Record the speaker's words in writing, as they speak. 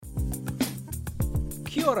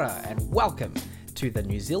Kia ora and welcome to the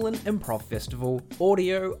New Zealand Improv Festival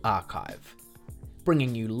Audio Archive,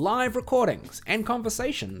 bringing you live recordings and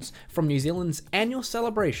conversations from New Zealand's annual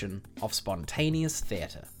celebration of spontaneous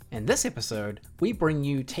theatre. In this episode, we bring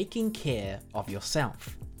you Taking Care of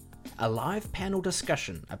Yourself, a live panel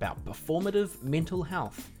discussion about performative mental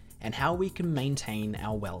health and how we can maintain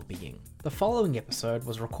our well-being. The following episode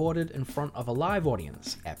was recorded in front of a live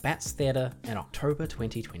audience at Bats Theatre in October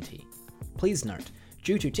 2020. Please note,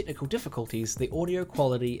 due to technical difficulties, the audio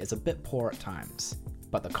quality is a bit poor at times,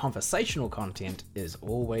 but the conversational content is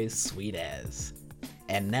always sweet as.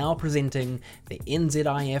 And now presenting the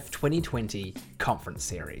NZIF 2020 Conference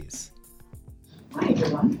Series. Hi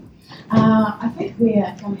everyone. I think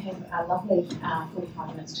we're going to have a lovely 45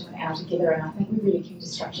 minutes to an hour together, and I think we're really keen to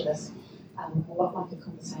structure this a lot like a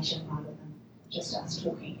conversation rather than just us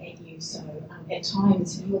talking at you. So at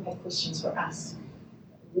times you will have questions for us.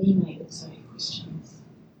 We may also have questions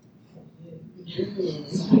for you.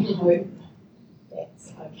 So I hope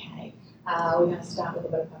that's okay. We're going to start with a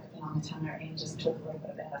bit of whakatangatanga and just talk a little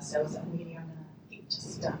bit about ourselves. Amelia, I'm going to get to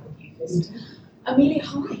start with you first. Amelia,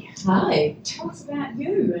 hi. Hi. Tell us about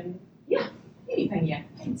you and anything you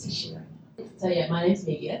fancy sharing. So my name's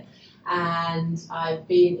Amelia and I've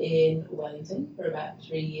been in Wellington for about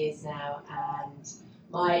 3 years now, and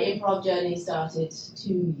my improv journey started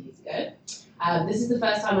 2 years ago. This is the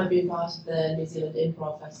first time I've been part of the New Zealand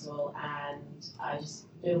Improv Festival, and I just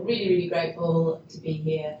feel really, really grateful to be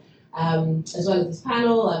here. As well as this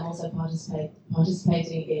panel, I'm also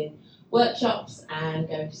participating in workshops and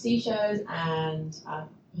going to see shows, and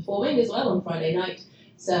performing as well on Friday night.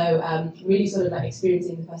 So really sort of like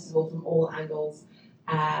experiencing the festival from all angles.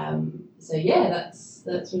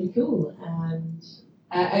 That's really cool. And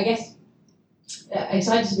I guess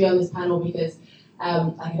excited to be on this panel because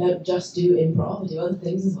I don't just do improv, I do other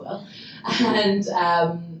things as well. And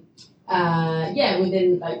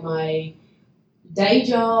within like my day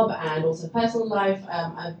job and also personal life,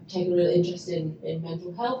 I've taken a real interest in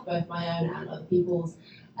mental health, both my own and other people's,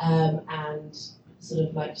 and sort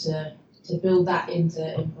of like to build that into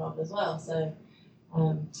improv as well. So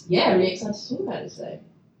really excited to talk about it today.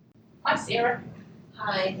 Hi Sarah.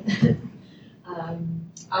 Hi.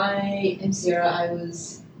 I am Sarah. I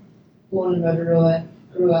was born in Rotorua,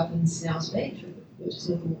 grew up in Snells Beach, which is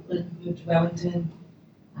north of Auckland, moved to Wellington,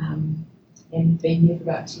 and been here for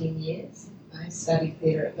about 10 years. I studied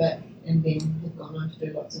theatre at Vic and then have gone on to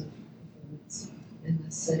do lots of performance in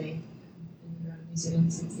the city and around New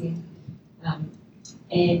Zealand since then.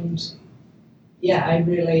 I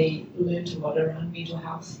really learned a lot around mental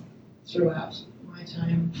health throughout my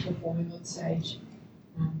time performing on stage,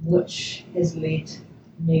 which has led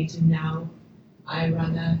me to now I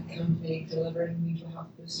run a company delivering mental health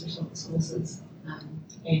first response courses,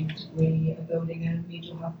 and we are building a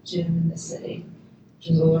mental health gym in the city, which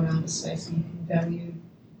is all around a space where you can value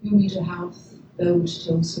your mental health, build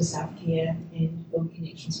tools for self-care, and build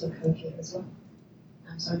connections for co-care as well.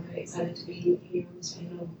 So I'm very excited to be here on this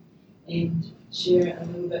panel and share a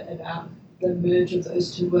little bit about the merge of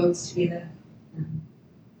those two worlds together,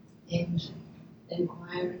 and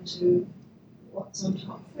inquire into what's on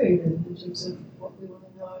top for everyone in terms of what we want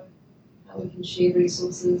to know, how we can share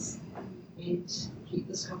resources, and keep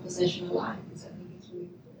this conversation alive, because I think it's really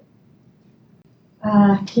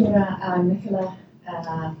important. Kia ora, I'm Nicola.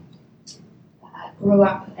 Grew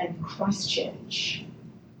up in Christchurch.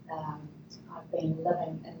 I've been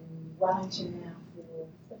living in Wellington now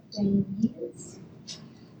for 15 years.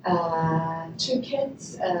 2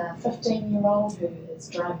 kids, a 15-year-old who is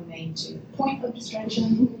driving me to the point of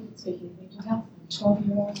distraction, speaking of mental health, and a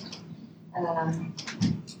 12-year-old.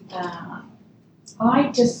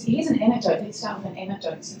 Here's an anecdote. Let's start with an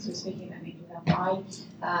anecdote since we're speaking about mental health.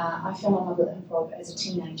 I fell in love with improv as a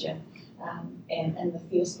teenager, and in the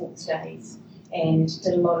theatre sports days, and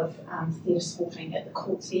did a lot of theatre sporting at the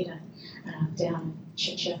Court Theatre down in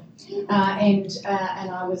Chicha. And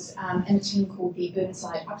I was in a team called the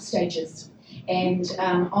Burnside Upstagers. And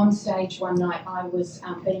on stage one night I was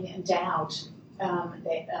being endowed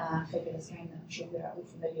that fabulous game that I'm sure we're all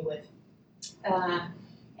familiar with.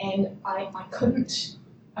 And I couldn't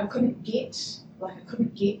get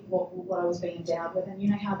what I was being endowed with. And you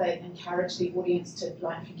know how they encourage the audience to,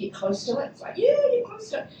 like, if you get close to it, it's like, yeah, you're close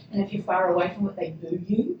to it. And if you're far away from it, they boo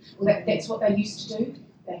you. Well, that's what they used to do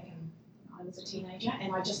back in, I was a teenager,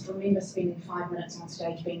 and I just remember spending 5 minutes on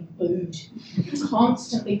stage being booed,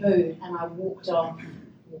 constantly booed, and I walked on,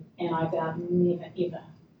 and I vowed never ever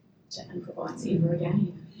to improvise ever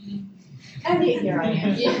again. And yet here I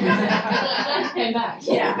am. Yeah. Came back.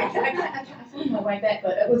 Yeah, I found my way back,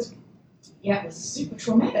 but it was super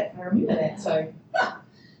traumatic. I remember that. So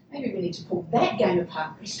maybe we need to pull that game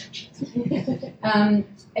apart, restrictions.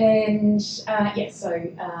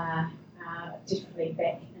 Definitely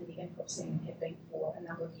back in the improv scene, have been for a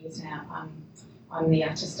number of years now. I'm the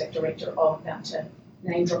artistic director of, about to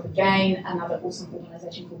name drop again, another awesome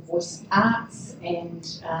organisation called Voice Arts,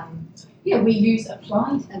 and we use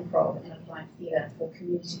applied improv and applied theatre for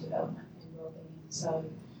community development and wellbeing. So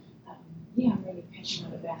I'm really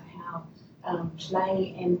passionate about how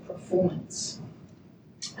play and performance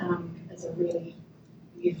is a really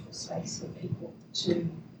beautiful space for people to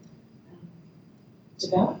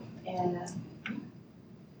develop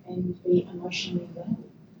and be emotionally well in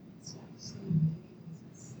that space.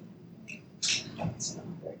 So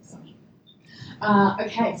I'm very excited.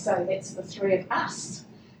 Okay, so that's the three of us.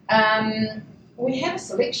 We have a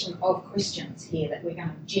selection of questions here that we're going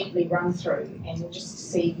to gently run through, and we'll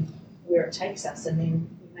just see where it takes us, and then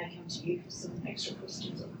we may come to you for some extra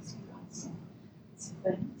questions or some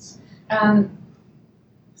things.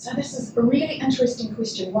 So this is a really interesting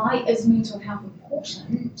question. Why is mental health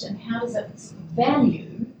important, and how does its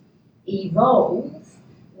value evolve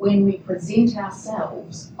when we present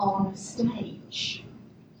ourselves on stage?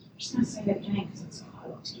 I'm just going to say that again because it's quite a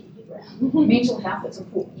lot to get your head around. Mental health is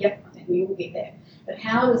important. Yep, I think we all get that. But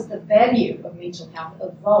how does the value of mental health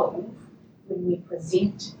evolve when we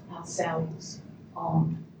present ourselves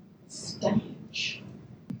on stage?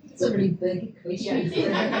 It's a really big question.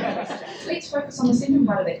 Let's focus on the second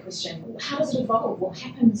part of that question. How does it evolve? What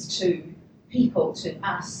happens to people, to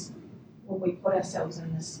us, when we put ourselves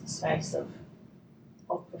in this space of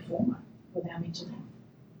performer with our mental health?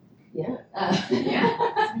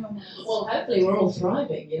 Well, hopefully we're all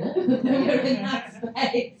thriving, we're in that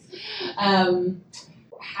space.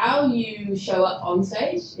 How you show up on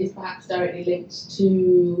stage is perhaps directly linked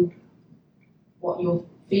to what you're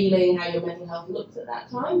feeling, how your mental health looks at that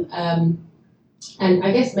time. And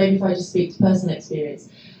I guess maybe if I just speak to personal experience,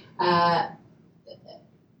 I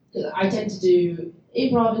tend to do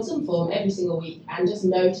improv in some form every single week, and just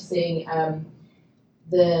noticing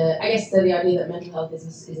the idea that mental health is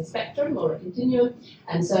a spectrum or a continuum,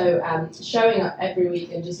 and so showing up every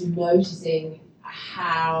week and just noticing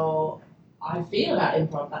how I feel about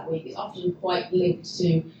improv that week is often quite linked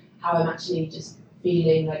to how I'm actually just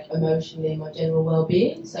feeling, like, emotionally, my general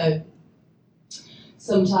well-being. So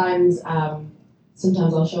sometimes I'll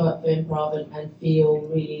show up for improv and feel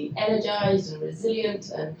really energized and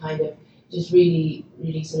resilient and kind of just really,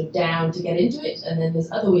 really sort of down to get into it. And then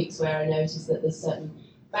there's other weeks where I notice that there's certain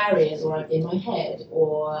barriers, or I'm in my head,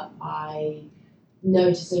 or I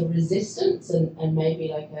notice a resistance and maybe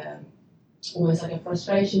like almost like a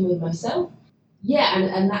frustration with myself. Yeah,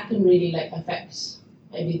 and that can really like affect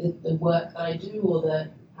maybe the work that I do, or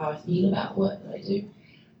how I feel about work that I do.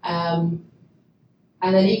 And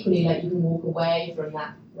then equally, like, you can walk away from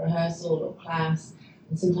that rehearsal or class,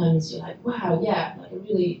 and sometimes you're like, wow, yeah, like I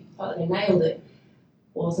really felt like I nailed it.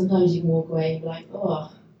 Or sometimes you can walk away and be like,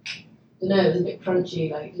 oh, I don't know, it was a bit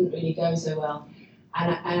crunchy, like it didn't really go so well.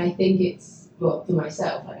 And I think it's, well, for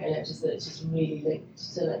myself, like I noticed that it's just really linked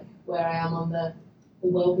to like where I am on the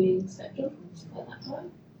well-being spectrum at that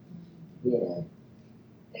time. Yeah.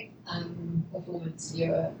 I think performance,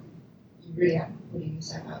 you really are putting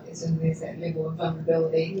yourself out there, so there's that level of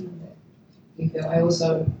vulnerability that you feel. I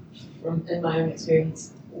also, in my own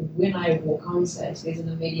experience, when I walk on stage, there's an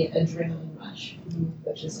immediate adrenaline rush,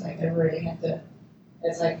 which is like I really have to,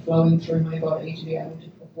 it's like flowing through my body to be able to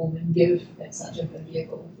perform and give at such a good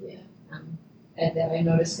level. Yeah. And then I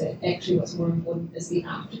noticed that actually what's more important is the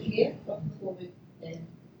aftercare of performing, and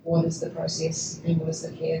what is the process and what is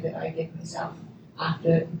the care that I give myself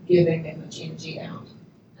after giving that much energy out.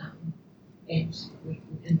 And we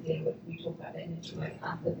talk about that natural like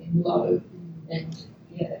up and then low, and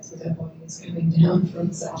yeah, that's because our body is coming down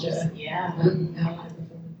from such a high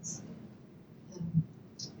performance.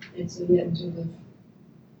 And so yeah, in terms of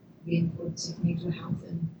the importance of mental health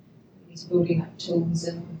and I guess building up tools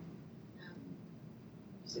and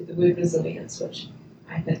the word resilience, which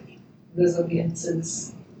I think resilience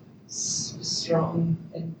is strong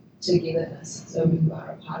in togetherness. So when you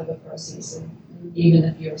are a part of a process, and even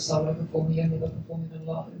if you're a solo performer, you're never performing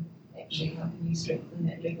alone, actually helping you strengthen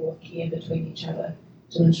that level of care between each other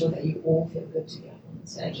to ensure that you all feel good to get up on the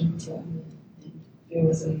stage and perform and feel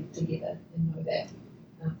resilient together, and know that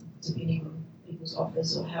depending on people's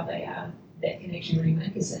offers or how they are, that can actually really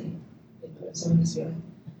make a scene. If someone is feeling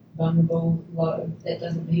vulnerable, low, that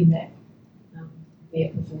doesn't mean that their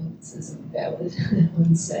performance isn't valid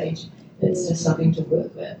on stage. It's just something to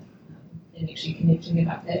work with, and actually connecting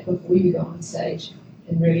about that before you go on stage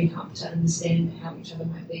can really help to understand how each other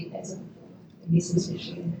might be as a performer, and yes,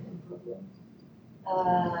 especially in that improv world.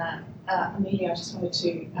 Amelia, I just wanted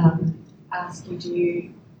to ask you, do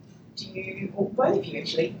you, or both of you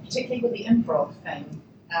actually, particularly with the improv thing,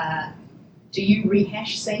 do you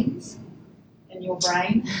rehash scenes in your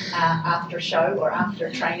brain after a show or after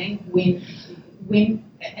a training?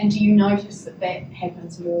 And do you notice that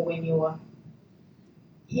happens more when you're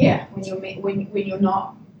when you're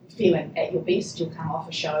not feeling at your best? You'll come off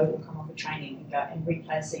a show or come off a training and go and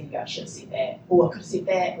replay a scene and go, I should have said that, or I could have said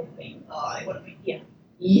that, would have been, it would have been,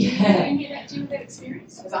 Yeah. Can you deal with that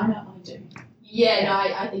experience? Because I know I do. Yeah, no,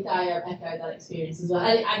 I think I echo that experience as well.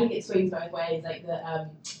 I think it swings both ways. Like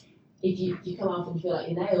if you come off and you feel like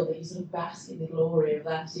you nailed it, you sort of bask in the glory of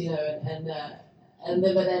that,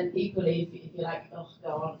 but then equally, if you're like, oh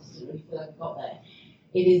God, I didn't really feel like I got there,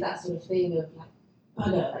 it is that sort of thing of like,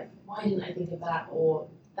 bugger, like why didn't I think of that, or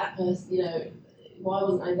that person, why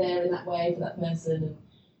wasn't I there in that way for that person?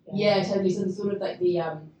 And yeah, totally. So the sort of like the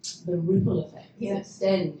ripple effects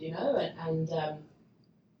extend, and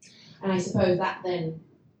I suppose that then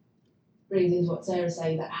brings into what Sarah's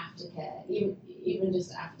saying, that aftercare, even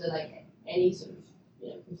just after like any sort of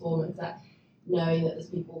performance, that knowing that there's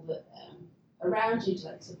people that around you to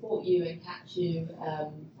like support you and catch you,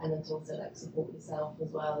 and then to also like support yourself as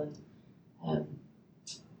well, and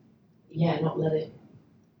not let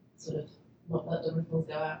the ripples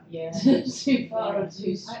go out too far or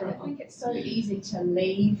too strong. I think it's so easy to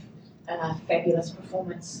leave a fabulous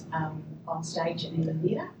performance on stage and in the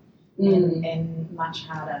theatre, and much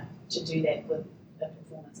harder to do that with a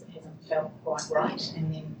performance that hasn't felt quite right,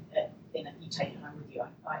 and then you take it home with you.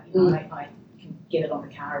 I can get it on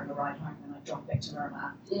the car on the ride home when I drive back to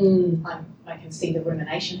Miramar. I can see the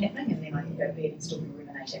rumination happening, and then I can go to bed and still be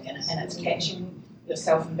ruminating, and it's catching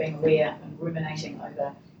yourself and being aware and ruminating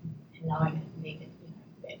over and knowing that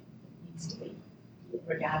that needs to be,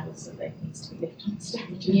 regardless of that, needs to be left on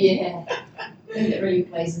stage. Yeah. I think it really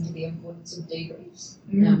plays into the importance of debriefs.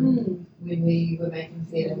 When we were making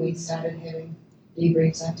theatre, we started having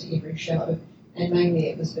debriefs after every show, and mainly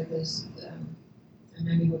it was because I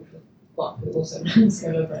mainly worked with Bob, who also runs Go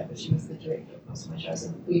Over, but she was the director of most of my shows,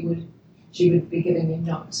 and she would be giving me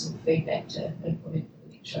notes and feedback to implement for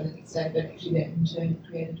the next show the next day, but actually that in turn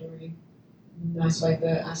created a really nice way for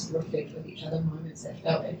us to reflect with each other moments that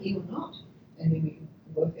felt okay or not, and then we could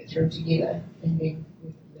work it through together, and then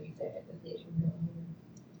we could leave that at the theatre and go home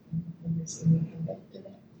and then come back to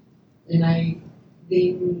that. And I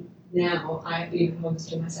even hold this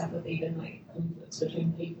to myself with even like conflicts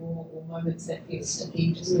between people or moments that feel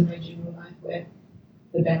sticky just in my general life, where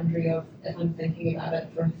the boundary of if I'm thinking about it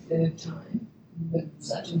for a third time with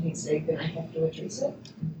such intensity, then I have to address it.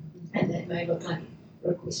 And that may look like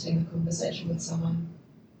requesting a conversation with someone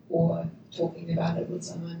or talking about it with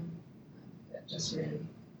someone, but just really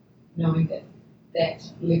knowing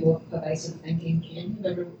that level of pervasive thinking can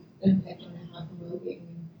have a real impact on our health and well-being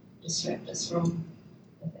and distract us from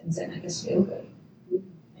the things that make us feel good.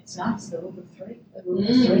 It's nice, the rule of three. The rule of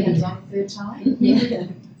three comes on the third time. Yeah.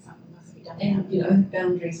 Something must be done. And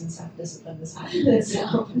boundaries and self-discipline is hard in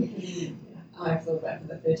itself. I've thought about it for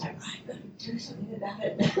the third time, I've got to do something about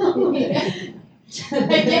it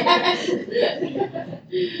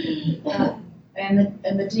now. And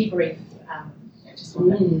the debrief, I just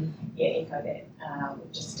want to echo that.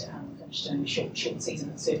 We've just finished doing a short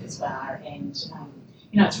season at Circus Bar, and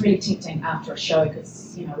it's really tempting after a show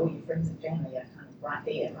because all your friends and family are kind of right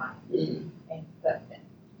there, right? But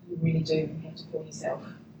you really do have to pull yourself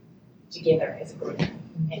together as a group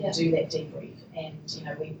and do that debrief. And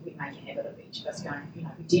we make a habit of each of us going, we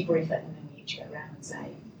debrief it, and then we each go around and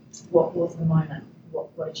say, what was the moment?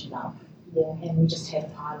 What did you love? And we just have a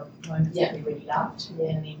pile of moments that we really loved, and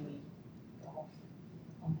then we go off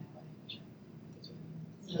on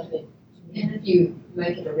our way. And if you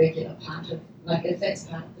make it a regular part of, like if that's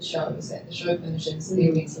part of the show, is that the show finishes, the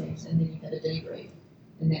audience leaves, and then you have a debrief,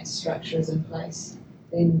 and that structure is in place,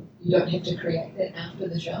 then you don't have to create that after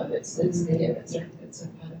the show. It's there. It's a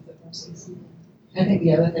part of the process. I think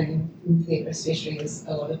the other thing in theatre especially is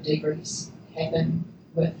a lot of debriefs happen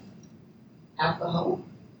with alcohol.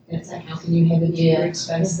 And it's like, how can you have a debrief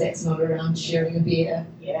space that's not around sharing a beer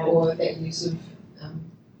or that use of,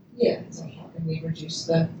 it's like, how can we reduce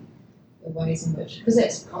the ways in which, because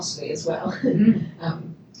that's costly as well, and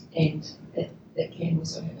that can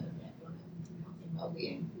also have an impact on health and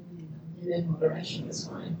well-being. And in moderation is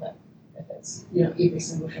fine, but if it's every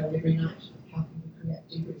single show, every night, how can we create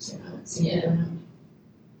debriefs that aren't centered around?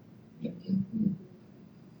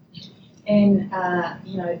 And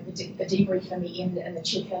the debrief in the end and the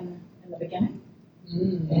check-in in the beginning.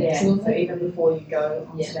 So even before you go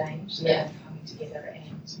on stage, coming together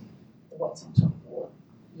and what's on top of what.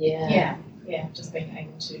 just being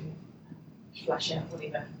able to flush out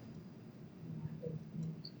whatever you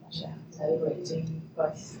need to flush out. So do you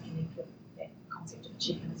both connect with that concept of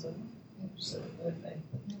check-in as well? Absolutely.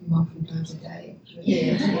 Multiple times a day, actually.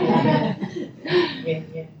 Yeah,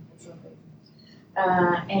 absolutely.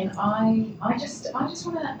 And I just want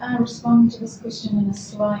to respond to this question in a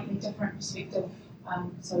slightly different perspective.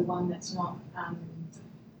 So one that's not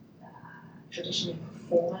traditionally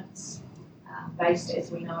performance based,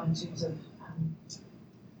 as we know, in terms of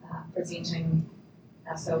presenting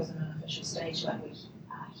ourselves in an official stage like we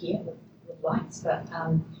are here with lights, but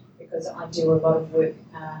because I do a lot of work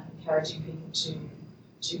encouraging people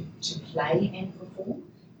to play and perform,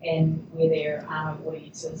 and where there are no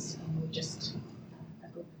audiences and we're just a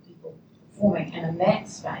group of people performing, and in that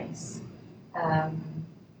space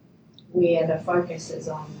where the focus is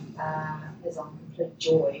on complete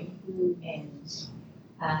joy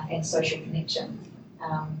and social connection,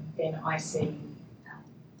 then I see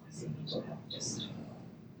mental health just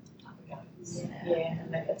up it goes. Yeah,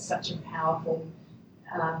 and it's such a powerful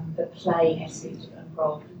the play aspect of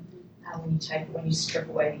improv. When you strip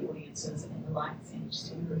away the audiences and the lights and just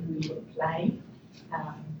have a group of people to play,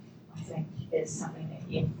 I think is something that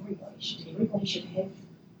everybody should have.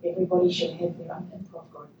 Everybody should have their own improv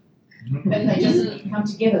group. But they just come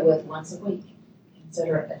together with once a week.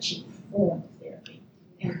 Consider it a cheap form of therapy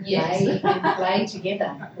and play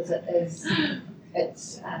together, because I think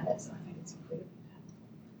it's incredible.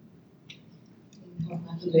 I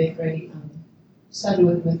totally agree. Started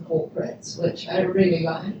working with corporates, which I really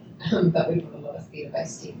like, but we put a lot of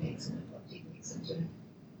theatre-based techniques and improv techniques into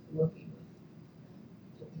working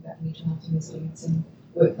with talking about mental health and resilience in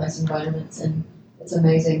workplace environments, and it's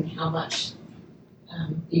amazing how much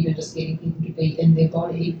even just getting people to be in their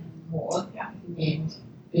body more and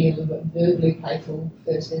be a little bit verbally playful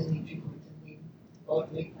first as an entry point, and then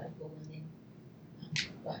bodily playful, and then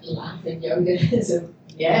like laughing yoga is a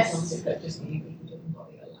concept, but just getting people to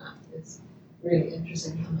embody a laugh is really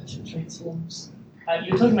interesting how much it transforms.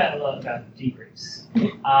 You're talking about a lot about debriefs.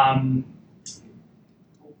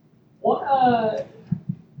 What are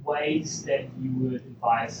ways that you would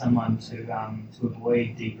advise someone to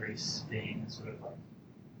avoid debriefs being sort of like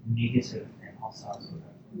negative and hostile sort of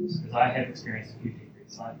influence? Because I have experienced a few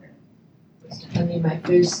debriefs like that. I mean, my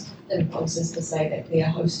first impulse is to say that they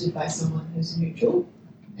are hosted by someone who's neutral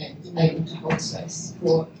and able to hold space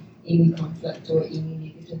for any conflict or any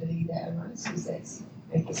negativity that arises. That's,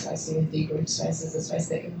 I guess, I see a debrief space as a space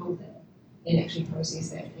that can hold that and actually process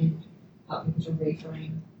that and help people to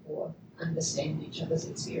reframe or understand each other's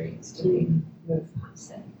experience to then move past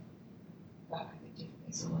that. But I think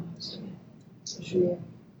definitely someone hosting it, for sure.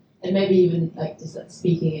 And maybe even like just like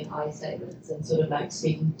speaking in I statements and sort of like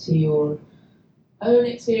speaking to your own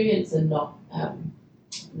experience and not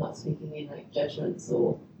speaking in like judgments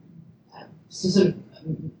or sort of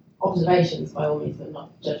observations by all means, but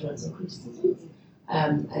not judgments or criticisms.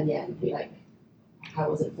 And be like,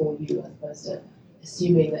 how was it for you, as opposed to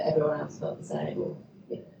assuming that everyone else felt the same, or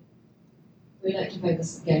we like to play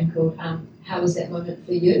this game called How Was That Moment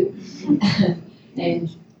For You?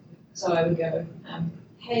 And so I would go,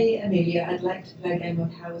 hey Amelia, I'd like to play a game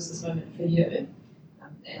of How Was This Moment For You?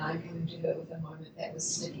 And I'm coming to her with a moment that was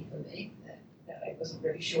sticky for me, that I wasn't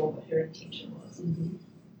really sure what her intention was. And then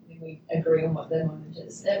we agree on what that moment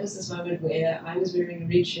is. That was this moment where I was wearing a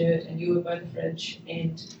red shirt and you were by the fridge,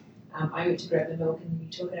 and I went to grab the milk and then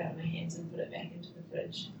you took it out of my hands and put it back into the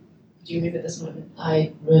fridge. Do you remember this moment?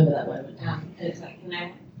 I remember that moment. And it's like,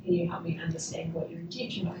 can you help me understand what your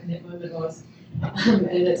intention behind that moment was? And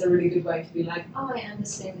it's a really good way to be like, oh, I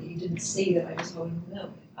understand that you didn't see that I was holding the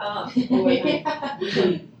milk. Or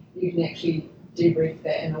you can actually debrief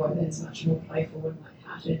that in a way that's much more playful and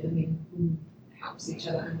lighthearted, and then helps each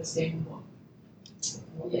other understand what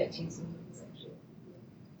that tense moment is actually.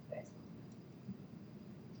 That's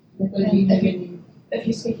If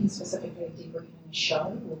you're speaking specifically of debriefing a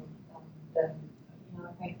show, or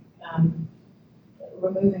I think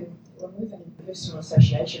removing personal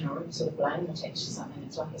association or any sort of blame attached to something,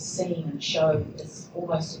 it's like a scene in a show is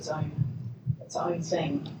almost its own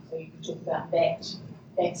thing. So you can talk about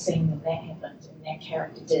that scene when that happened and that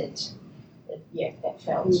character did. That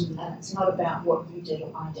felt. It's not about what you did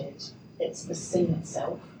or I did. It's the scene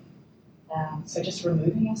itself. So just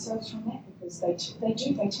removing ourselves from that, because they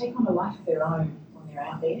take on a life of their own when they're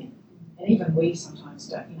out there, and even we sometimes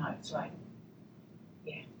don't. It's like,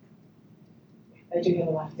 they do have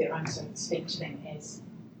a life of their own. So speak to them as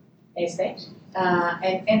that,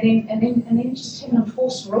 and then just have an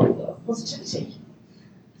enforced rule of positivity.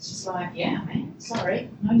 It's just like, man, sorry,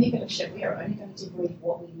 no negative shit. We are only going to debrief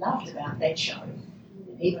what we loved about that show,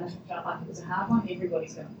 even if it felt like it was a hard one,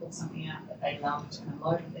 everybody's going to pull something out that they loved and a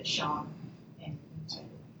motive that shone and take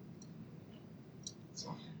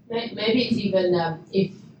it. Maybe it's even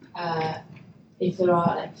if there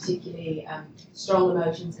are like particularly strong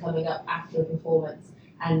emotions coming up after a performance,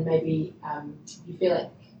 and maybe you feel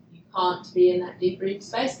like you can't be in that debrief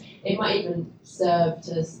space, it might even serve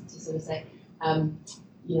to sort of say,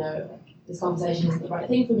 you know, like, this conversation isn't the right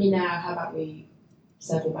thing for me now. How about we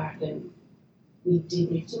circle back and we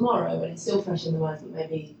debrief tomorrow when it's still fresh in the minds, but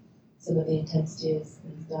maybe some of the intensity has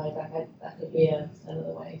died back. That could be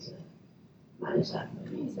another way to manage that.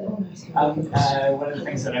 Maybe. So, one of the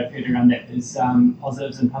things that I've heard around that is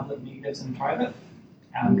positives in public, negatives in private.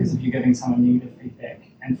 Because if you're giving someone negative feedback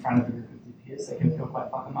in front of a group of their peers, they can feel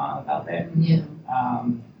quite whakamā about that. Yeah.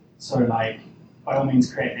 So, like, by all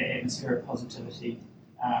means, create that atmosphere of positivity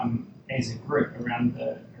as a group around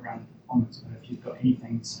the performance. But if you've got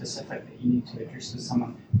anything specific that you need to address with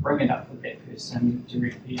someone, bring it up with that person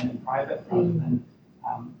directly and in private, rather than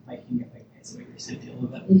making a big passive aggressive deal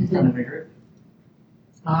of it in front of a group.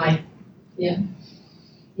 Aye. Yeah.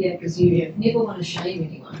 Yeah, because you never want to shame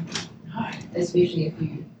anyone, especially if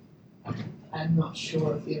you are not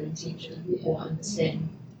sure of their intention or understand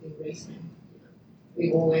their reasoning.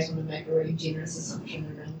 We always want to make a really generous assumption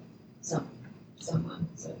around someone.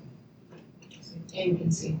 So, and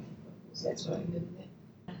consent, of course, that's what I'm doing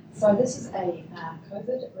that. So this is a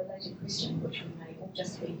COVID-related question, which we may all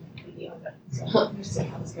just be over. So we'll see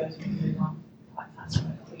how this goes. We can move on quite fast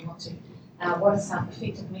if we want to. What are some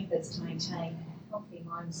effective methods to maintain a healthy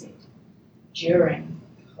mindset during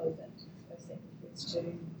COVID? I suppose that refers to, I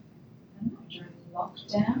don't know, during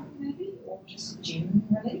lockdown maybe, or just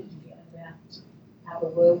generally about how the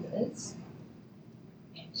world is.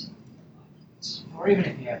 Or even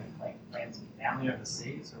if you have like friends and family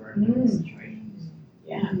overseas or in different situations.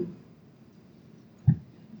 Yeah.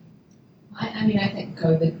 I mean, I think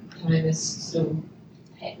COVID time is still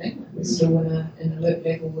happening. We're still in an alert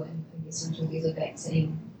level, and I guess until there's a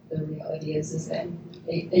vaccine, the reality is that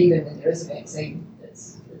even when there is a vaccine,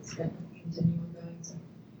 it's going to continue ongoing. So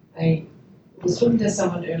I was talking to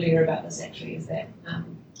someone earlier about this actually, is that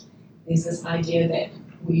there's this idea that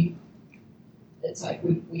it's like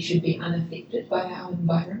we should be unaffected by our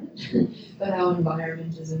environment, but our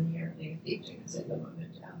environment is inherently affecting us at the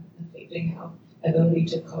moment, affecting our ability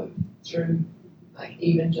to cope through like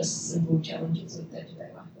even just simple challenges of day-to-day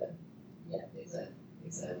life. But yeah, there's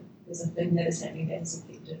a thing that is happening that has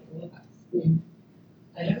affected all of us. And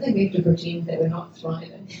I don't think we have to pretend that we're not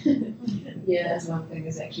thriving. Yeah, that's one thing,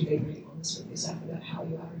 is actually being really honest with yourself about how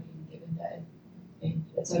you are in any given day. And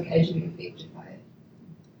it's okay to be affected by it,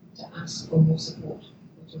 to ask for more support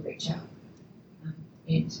or to reach out,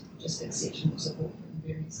 and just exceptional support in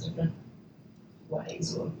various different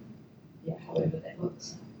ways, or however that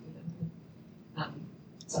looks.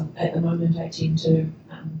 So at the moment I tend to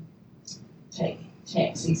take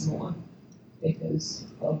taxis more because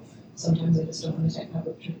of sometimes I just don't want to take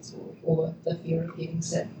public transport, or the fear of getting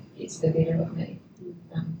sick gets the better of me.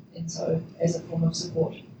 And so as a form of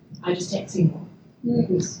support, I just taxi more.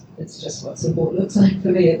 Because it's just what support looks like for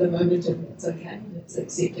me at the moment, and it's okay. It's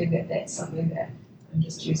accepting that that's something that I'm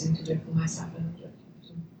just choosing to do for myself, and I don't have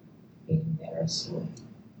to be embarrassed or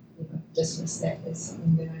dismiss that as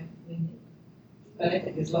something that I need. But I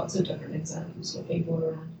think there's lots of different examples for people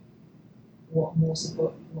around what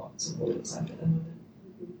support looks like at the moment.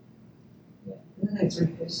 Yeah, and I think it's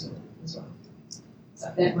really personal as well.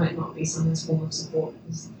 So that might not be someone's form of support,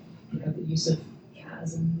 because the use of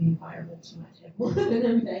cars and the environment might have more of an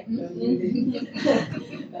impact on you.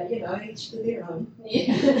 But each to their own.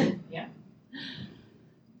 Yeah. Yeah.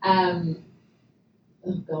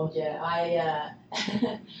 Oh God, yeah.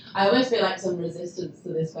 I almost feel like some resistance to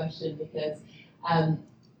this question, because on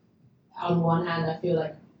one hand I feel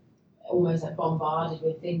like almost like bombarded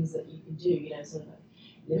with things that you can do, sort of like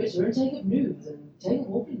limit your intake of news and take a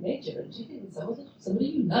walk in nature and check in with somebody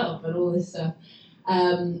you love and all this stuff.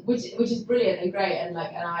 Which is brilliant and great, and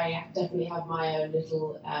I definitely have my own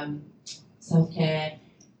little self-care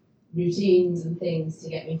routines and things to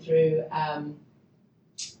get me through.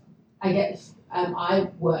 I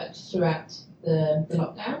worked throughout the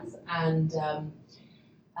lockdowns, and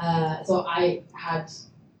so I had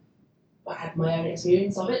my own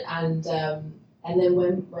experience of it, and then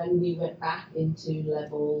when we went back into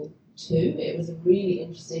level 2, it was a really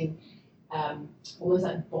interesting, almost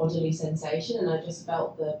like bodily sensation, and I just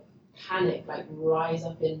felt the panic rise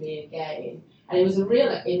up in me again, and it was a real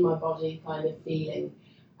in my body kind of feeling,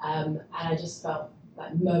 and I just felt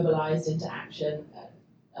mobilized into action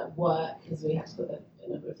at work, because we had to put a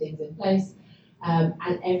number of things in place,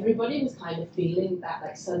 And everybody was kind of feeling that,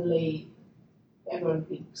 like suddenly everyone would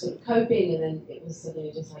be sort of coping, and then it was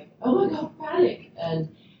suddenly just like, oh my god, panic, and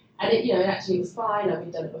it, it actually was fine.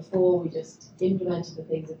 We'd done it before. We just implemented the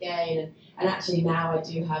things again, and actually now I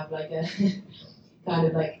do have like a kind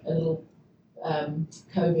of like a little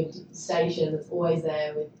COVID station that's always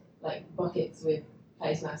there with like buckets with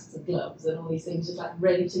face masks and gloves and all these things just like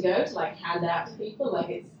ready to go to like hand out to people, like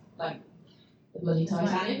it's like the bloody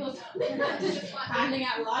Titanic or something. Just handing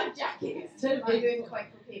out life jackets to Like doing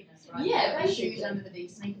quite preparedness, right? Yeah, Like basically. shoes under the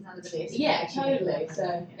desk, sneakers under the desk. Yeah, totally.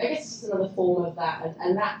 So I guess it's just another form of that,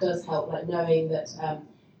 and that does help, like knowing that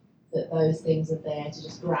that those things are there to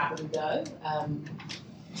just grab and go.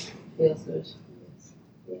 Feels good.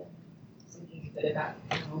 Yeah. Thinking a bit about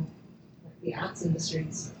how like, the arts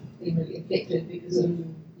industry's been really affected because of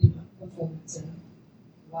performance and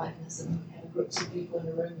liveness and having groups of people in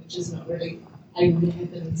a room, which is not really able to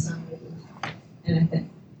happen in some levels. And I think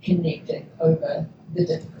connecting over the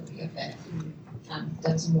difficulty of that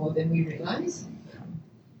does more than we realise.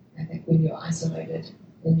 I think when you're isolated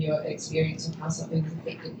in your experience of how something's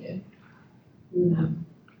affecting you,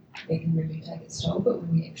 it can really take its toll. But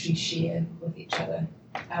when we actually share with each other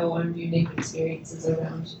our own unique experiences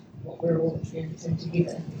around what we're all experiencing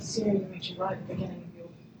together. Sarah, you mentioned right at the beginning of your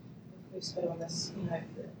first bit on this,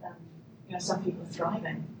 some people are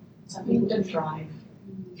thriving. Some people did thrive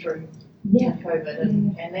through COVID,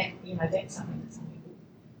 and that, that's something that some people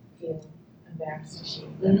feel embarrassed to share.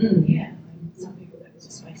 But, some people, that was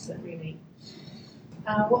a space that really.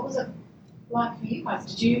 What was it like for you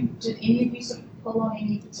guys? Did any of you sort of pull on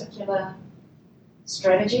any particular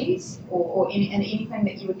strategies or anything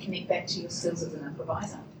that you would connect back to your skills as an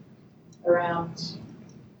improviser around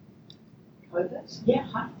COVID? Yeah,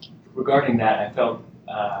 hi. Regarding that, I felt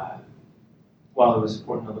while it was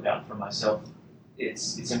important to look out for myself,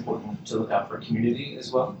 it's important to look out for community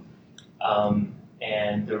as well.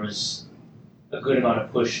 And there was a good amount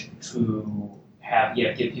of push to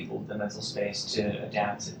give people the mental space to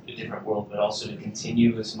adapt to a different world, but also to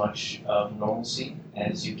continue as much of normalcy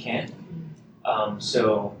as you can.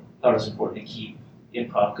 So I thought it was important to keep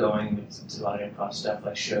improv going. We did a lot of improv stuff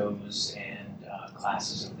like shows and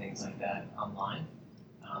classes and things like that online.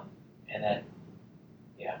 And that,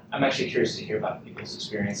 I'm actually curious to hear about people's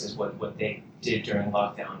experiences, what they did during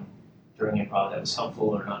lockdown, during improv that was helpful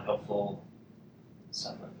or not helpful,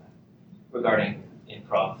 stuff like that. Regarding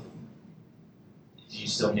improv, did you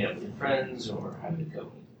still meet up with your friends, or how did it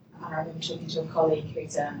go? I remember talking to a colleague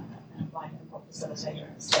who's an applied improv facilitator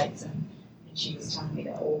in the States, and she was telling me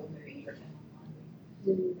that all moving everything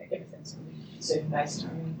online. Everything's going to be Zoom based,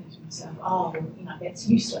 and I really think to myself, that's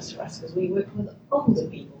useless for us because we work with older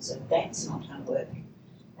people, so that's not going to work.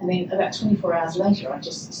 And then about 24 hours later, I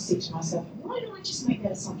just said to myself, why do I just make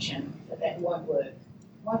that assumption that won't work?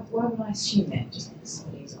 Why would I assume that just because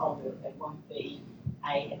somebody is older, they won't be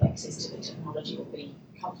have access to the technology or be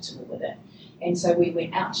comfortable with it? And so we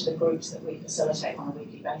went out to the groups that we facilitate on a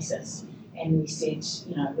weekly basis, and we said,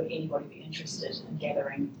 would anybody be interested in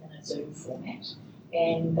gathering in a Zoom format?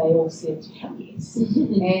 And they all said, hell yes.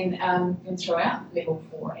 And throughout level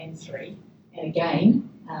 4 and 3, and again,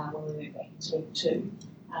 when we went back into level 2,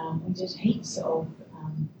 we did heaps of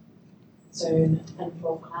Zoom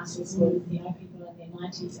improv classes with people in their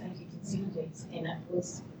 90s, 80s and 70s, and it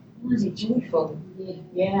was really joyful.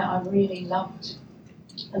 Yeah, I really loved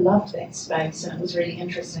that space, and it was really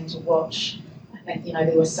interesting to watch. I think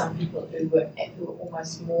there were some people who were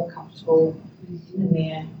almost more comfortable in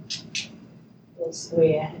their little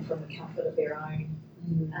square and from the comfort of their own.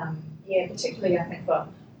 Particularly I think for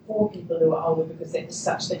people who are older, because that was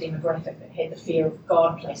such the demographic that had the fear of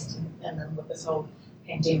God placed in them with this whole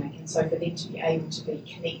pandemic, and so for them to be able to be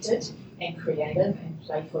connected and creative and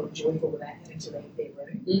playful and joyful without having to leave their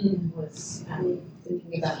room was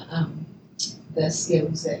thinking about the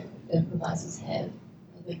skills that improvisers have.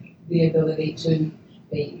 I think the ability to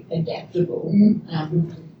be adaptable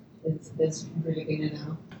has really been in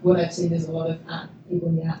our. What I've seen is a lot of people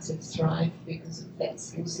in the arts have thrived because of that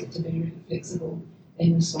skill set to be really flexible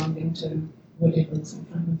in responding to whatever is in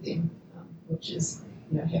front of them, which is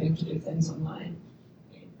having to do things online.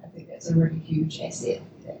 And I think that's a really huge asset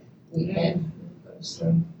that we have got us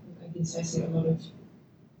through. I guess I see a lot of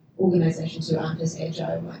organisations who aren't as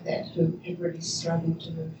agile like that, who have really struggled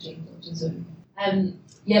to move teams onto Zoom.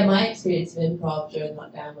 My experience of improv during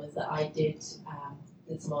lockdown was that I did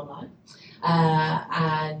some online,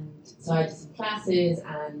 and so I did some classes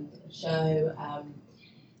and a show.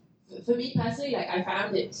 For me personally, I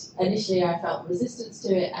found it initially. I felt resistance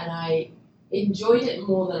to it, and I enjoyed it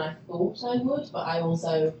more than I thought I would. But I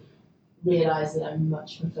also realised that I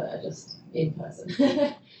much prefer just in person.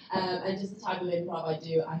 And just the type of improv I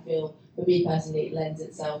do, I feel, for me personally, it lends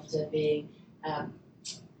itself to being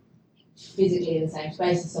physically in the same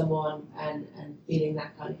space as someone and feeling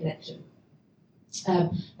that kind of connection.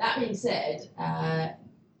 That being said, I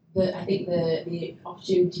think the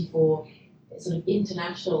opportunity for sort of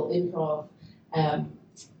international improv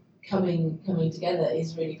coming together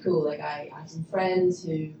is really cool. Like I have some friends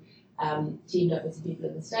who teamed up with some people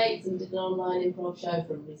in the States and did an online improv show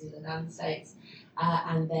from New Zealand and the States,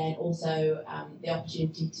 and then also the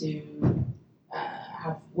opportunity to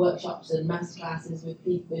have workshops and masterclasses with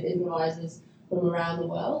people, with improvisers from around the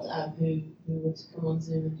world who would come on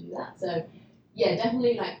Zoom and do that. So yeah,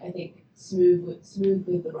 definitely, like, I think smooth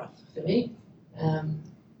with the rough for me, and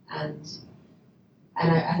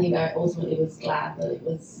I think I ultimately was glad that it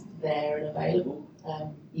was there and available,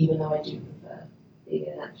 even though I do prefer being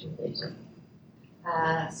in an actual theatre.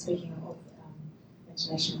 Speaking of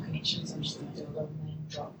international connections, I'm just going to do a little name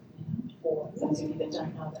drop now for those of you that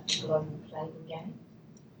don't know about the Global Play Brigade,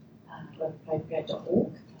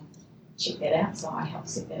 globalplaybrigade.org. Check that out. So I helped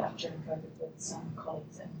set that up during COVID with some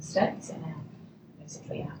colleagues in the States, and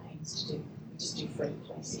basically our aim is to do free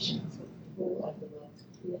play sessions with people all over the world.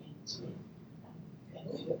 And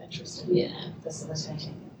if you're interested in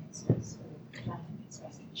facilitating in that space, or playing in that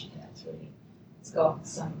space, you can check it out. It's got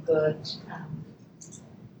some good, it's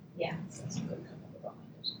got some good content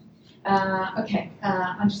behind it. Okay,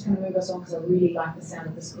 I'm just going to move us on because I really like the sound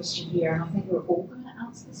of this question here, and I think we're all going to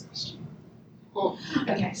answer this question.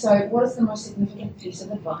 Okay, so what is the most significant piece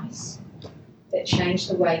of advice that changed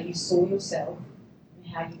the way you saw yourself and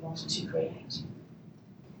how you wanted to create?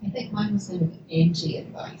 I think mine was kind of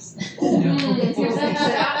anti-advice.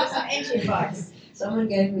 Anti-advice. Someone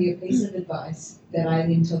gave me a piece of advice that I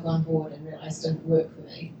then took on board and realised didn't work for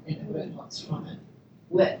me, and I learned lots from it.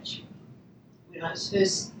 Which, when I was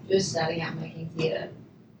first starting out making theatre,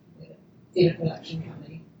 theatre production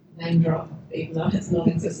company, name drop, even though it's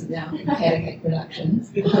non-existent now, Paddington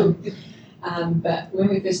Productions. But when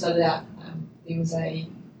we first started out, there was a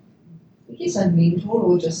mentor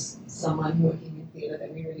or just someone working in theatre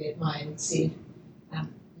that we really admired and said,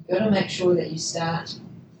 you've got to make sure that you start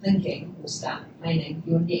thinking or start planning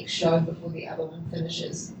your next show before the other one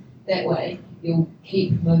finishes. That way you'll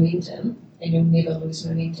keep momentum and you'll never lose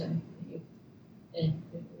momentum. And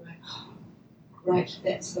we're like, oh, great,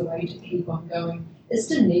 that's the way to keep on going, is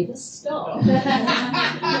to never stop.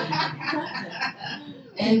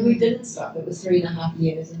 And we didn't stop. It was 3.5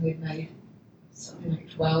 years and we've made something like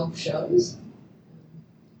 12 shows.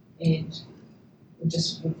 And we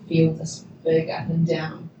just would feel this big up and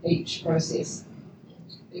down each process.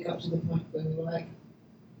 And we got to the point where we were like,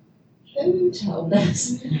 who told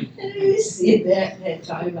us? Who said that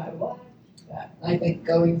time? Like, what? But I think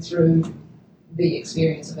going through the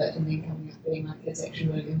experience of it and then coming up being like, it's actually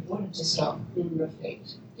really important to stop,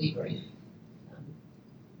 reflect, debrief,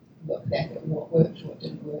 look back at what worked, what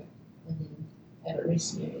didn't work, and then have a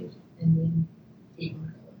rest period, and then keep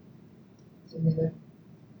on going. So never,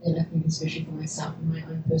 and I think especially for myself and my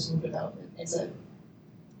own personal development as a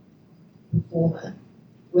performer,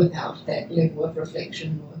 without that level of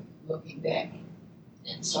reflection or looking back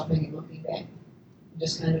and stopping and looking back, I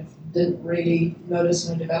just kind of didn't really notice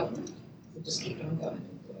my development. It just kept on going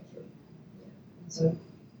and going through. Yeah. And so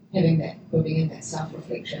having that, putting in that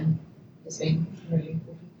self-reflection has been really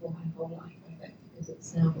important for my whole life, I think, because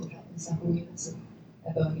it's now built up in self-awareness and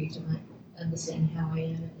ability to understand how I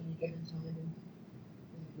am at any given time and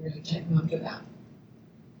really take note of that.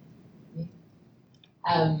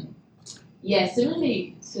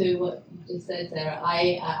 Similarly to what you just said, Sarah,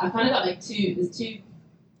 I kind of got like there's two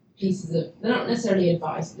pieces of, they're not necessarily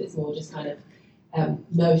advice, but it's more just kind of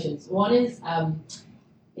notions. One is,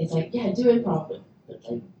 it's like, yeah, do improv, but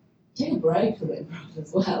like, take a break from improv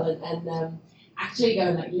as well, and actually go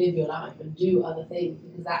and like live your life and do other things,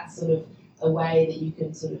 because that's sort of a way that you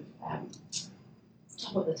can sort of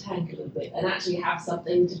top up the tank a little bit and actually have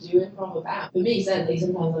something to do improv about. For me, certainly,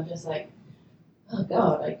 sometimes I'm just like, oh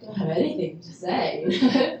God, I don't have anything to say.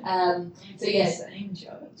 So yes, Same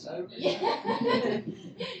joke. So yeah.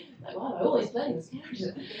 Like, wow, I'm always playing this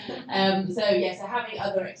character. So having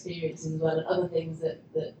other experiences as well and other things that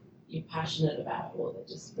you're passionate about or that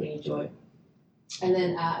just bring you joy. And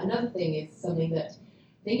then another thing is something that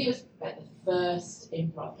I think it was like the first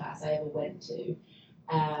improv class I ever went to,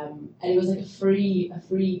 and it was like a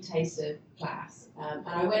free taster class. And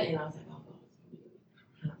I went in and I was like, oh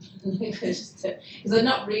God, it's crap. Because I'd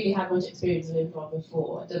not really had much experience of improv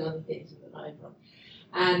before. I'd done other things but not improv.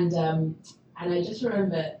 And I just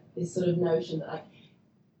remember this sort of notion that like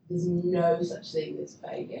there's no such thing as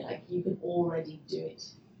failure. Like, you can already do it.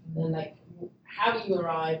 And like, how you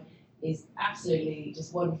arrive is absolutely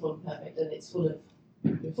just wonderful and perfect, and it's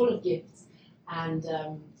you're full of gifts. And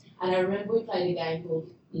I remember we played a game called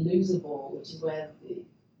Loser Ball, which is where you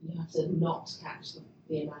have to not catch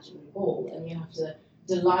the imaginary ball, and you have to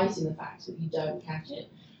delight in the fact that you don't catch it.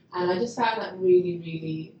 And I just found that really,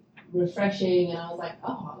 really refreshing, and I was like,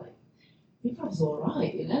 oh, like, improv's all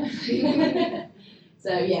right, you know. So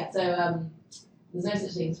there's no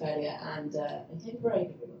such thing as failure, and take a break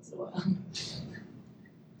every once in a while.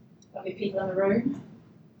 Lovely people in the room.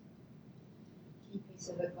 Key piece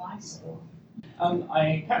of advice, or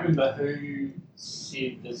I can't remember who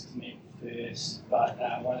said this to me first, but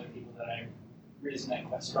one of the people that I resonate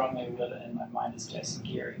quite strongly with in my mind is Jason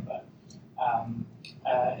Geary. But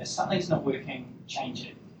if something's not working, change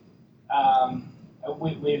it.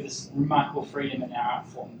 We have this remarkable freedom in our art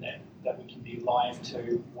form that we can be live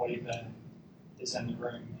to whatever is in the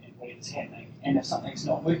room and whatever's happening. And if something's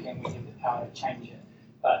not working, we have the power to change it.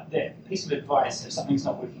 But that piece of advice, if something's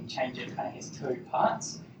not working, change it, kind of has two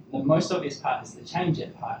parts. The most obvious part is the change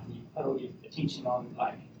it part, and you put all your attention on,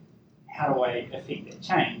 like, how do I affect that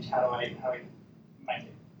change? How do I make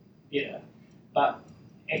it better? But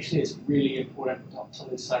actually, it's really important not to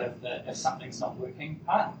lose sight of the if something's not working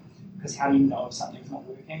part, because how do you know if something's not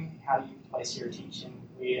working? How do you place your attention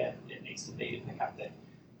where it needs to be to pick up that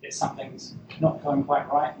something's not going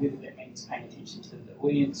quite right, whether that means paying attention to the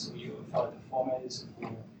audience or your fellow performers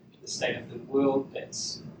or the state of the world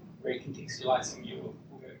that's recontextualizing your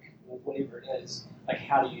work or whatever it is. Like,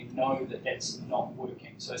 how do you know that that's not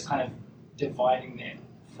working? So it's kind of dividing that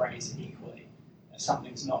phrase equally. If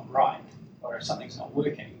something's not right or if something's not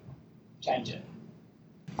working, change it.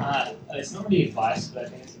 It's not really advice, but I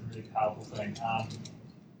think it's a really powerful thing.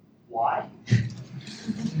 Why?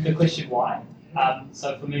 The question why?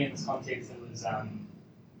 So for me in this context, it was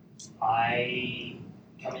I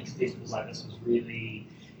coming to festivals like this was really,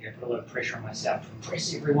 put a lot of pressure on myself to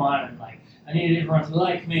impress everyone, and like I needed everyone to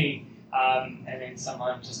like me. And then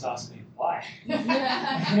someone just asked me why.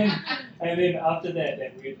 and then after that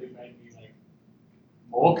weirdly made me like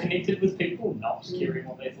more connected with people, not caring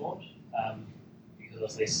what they thought, because I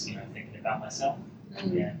was less, thinking about myself.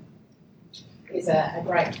 Yeah. There's a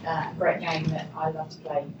great game that I love to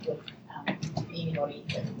play with anybody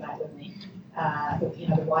that can play it with me.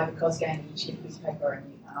 The why because game. You each get a piece of paper and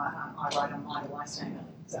I write on mine a why statement,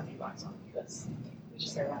 and somebody writes on it, because we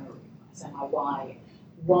just go around the room. I say my why.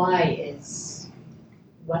 Why is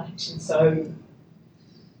one action so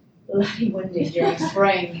bloody windy during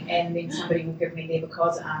spring, and then somebody will give me their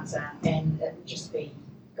because answer, and it will just be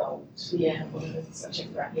gold. Yeah, well, it's such a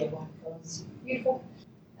great why because beautiful.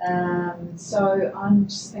 So I'm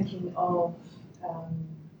just thinking of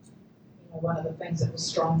one of the things that was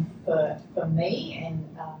strong for me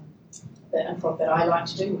and the improv that I like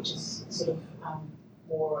to do, which is sort of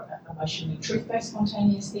more emotionally truth-based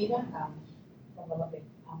spontaneous theatre, from the lovely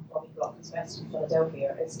Bobby Block, who's based in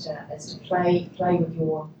Philadelphia, is to play with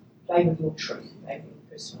your truth, play with your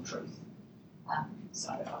personal truth. So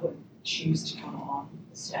I wouldn't choose to come on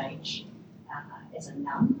the stage as a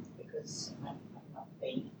nun, because I'm not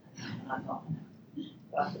being a nun and I'm not a nun,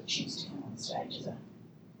 but I would choose to come on the stage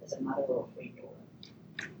as a mother or a friend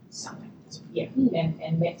or something. Yeah,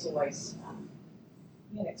 and that's always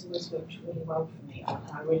worked really well for me.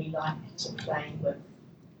 I really like to play with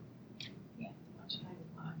my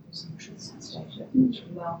personal truths on stage. That works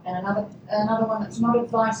really well. And another one that's not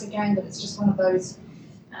advice again, but it's just one of those.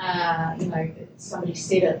 Somebody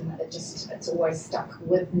said it, and it's always stuck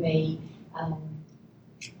with me.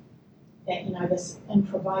 That this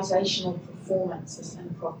improvisational performance, this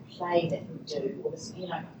improv play that we do, or this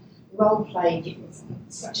role play gets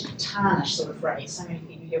such a tarnished sort of phrase. So many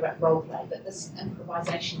people hear about role play, but this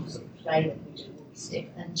improvisational sort of play that we do, where we step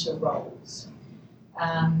into roles,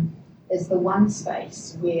 is the one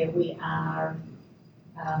space where we are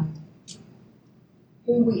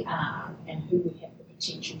who we are and who we have the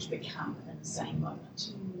potential to become in the same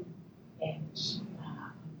moment.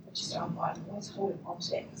 And I'm always holding on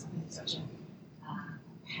to that, because I think it's such a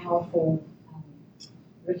powerful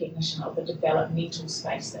recognition of the developmental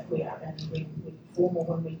space that we are in when we perform, or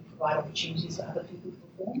when we provide opportunities for other people to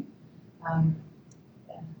perform.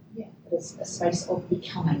 It is a space of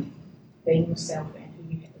becoming, being yourself and who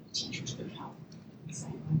you have the potential to become in the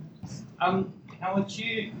same moment. How would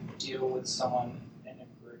you deal with someone in a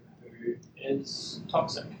group who is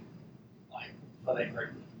toxic, like for that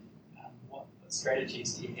group? What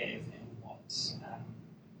strategies do you have, and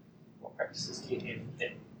what practices do you have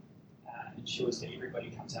that ensures that everybody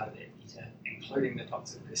comes out of that better, including the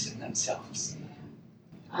toxic person themselves?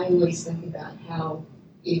 I always think about how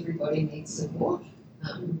everybody needs support,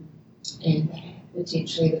 and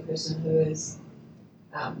potentially the person who is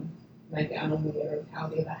maybe unaware of how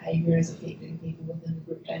their behaviour is affecting people within the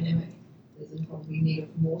group dynamic is in probably need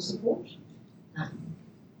of more support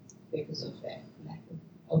because of that lack of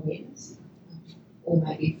awareness, or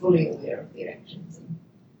maybe fully aware of their actions.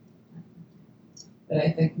 But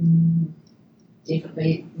I think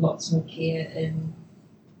definitely lots more care in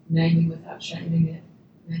naming without shaming it,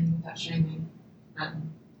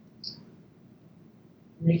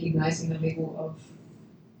 recognising the level of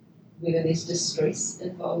whether there's distress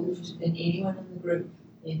involved in anyone in the group,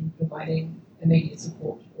 in providing immediate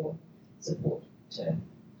support or support to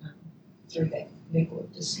through that level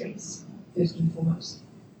of distress, first and foremost.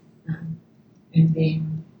 And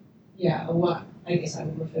then, I guess I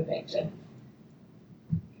would refer back to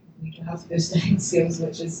mental health first aid skills,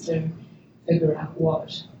 which is to figure out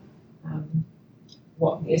what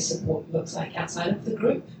their support looks like outside of the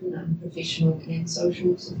group, professional and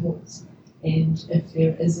social supports, and if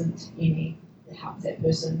there isn't any, to help that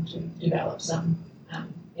person to develop some,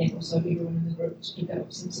 and also everyone in the group to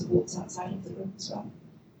develop some supports outside of the group as well.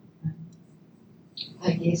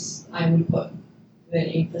 I guess I would put the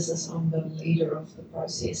emphasis on the leader of the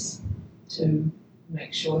process to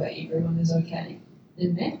make sure that everyone is okay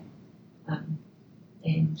in that,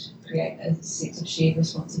 and create a sense of shared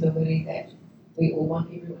responsibility that we all want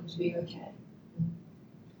everyone to be okay.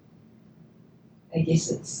 I guess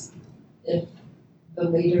it's, if the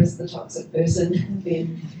leader is the toxic person,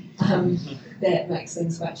 then that makes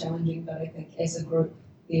things quite challenging. But I think as a group,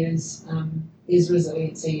 there's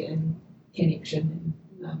resiliency in connection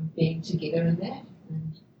and being together in that,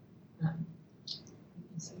 and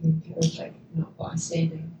so we encourage not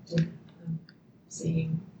bystanding to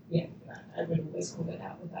seeing. I would always call it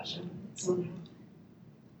out without showing it.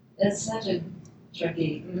 It's such a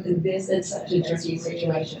tricky. It's such a tricky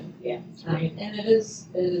situation. And it is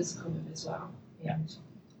common as well. And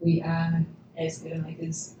we are, as leader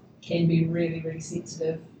makers, can be really, really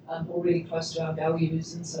sensitive, or really close to our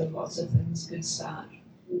values, and so lots of things could start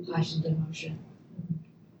heightened emotion. And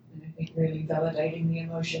I think really validating the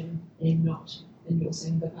emotion and not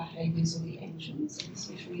endorsing the behaviours or the actions,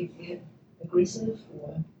 especially if they're aggressive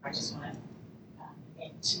or. I just want to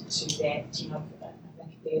add to that, I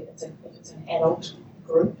think if it's an adult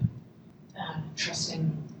group,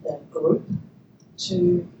 trusting the group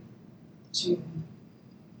to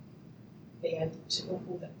be able to,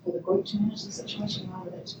 for the group to manage the situation rather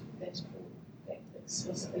than to pull that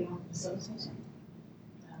explicitly on the facilitator.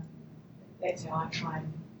 That's how I try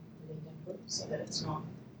and lead in groups, so that it's not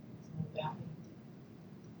about me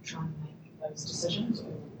trying to make those decisions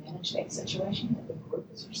or manage that situation, that the group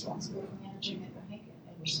is responsible for managing that behaviour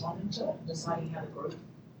and responding to it and deciding how the group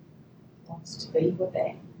wants to be with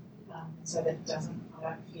that. So that I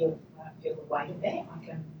don't feel the weight of that. I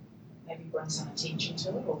can maybe bring some attention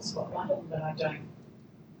to it or spotlight it, but I don't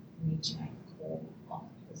need to make a call on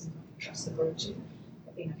it because I can trust the group to.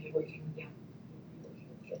 But then if you're working with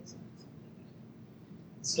kids, and it's a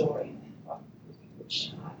different story,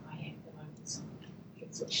 which I have at the moment with some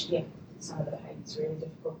kids, which some of the behaviour is really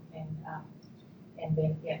difficult, and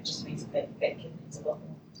then it just means that kid needs a lot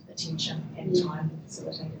more attention and time. The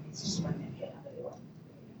facilitator needs to just bring that kid under their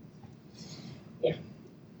wing.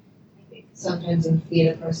 Sometimes in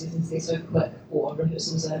theatre processes they're so quick, or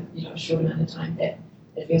rehearsals are a short amount of time, that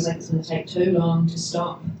it feels like it's going to take too long to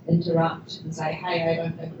stop, interrupt, and say, hey, I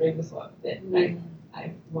don't agree with I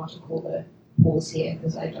want to call the pause here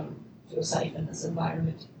because I don't feel safe in this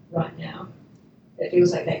environment right now. It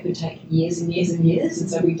feels like that could take years and years and years, and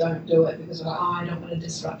so we don't do it because we're like, I don't want to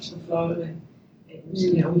disrupt the flow, and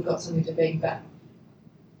we've got something to be. But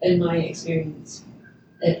in my experience,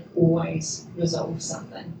 it always resolves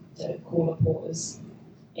something to call a pause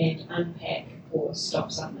and unpack or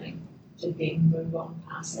stop something to then move on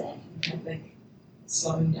past that. I think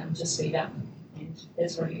slowing down to speed up, and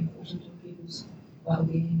that's really important in people's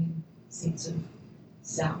well-being and sense of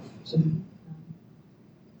self to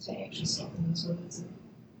actually stop in those moments and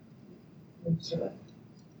move through it.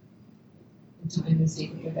 And time is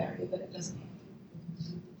definitely a barrier, but it doesn't have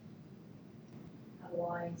to.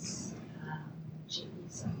 Otherwise, so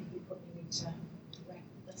I think we probably need to wrap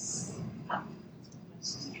this up.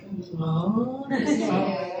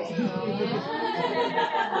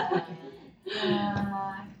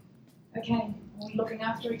 Okay, are we looking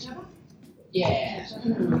after each other? Yeah.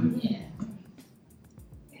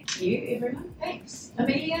 Thank you, everyone. Thanks.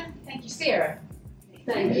 Amelia, thank you, Sarah.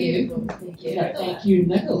 Thank you. Thank you. Thank you,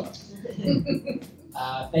 Nicola.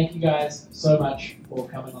 Thank you guys so much for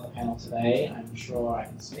coming on the panel today. I'm sure I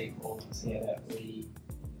can speak for all of us here that we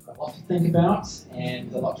a lot to think about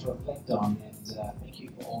and a lot to reflect on. And thank you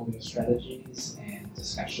for all your strategies and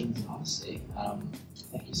discussions and honesty.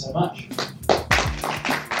 Thank you so much.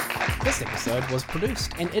 This episode was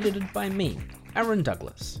produced and edited by me, Aaron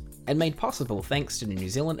Douglas, and made possible thanks to the New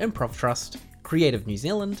Zealand Improv Trust, Creative New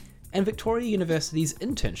Zealand, and Victoria University's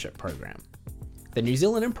internship program. The New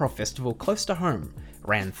Zealand Improv Festival Close to Home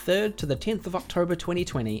ran 3rd to the 10th of October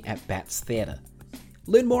 2020 at Bats Theatre.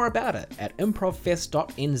 Learn more about it at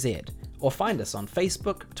improvfest.nz or find us on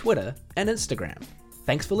Facebook, Twitter, and Instagram.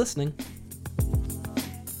 Thanks for listening.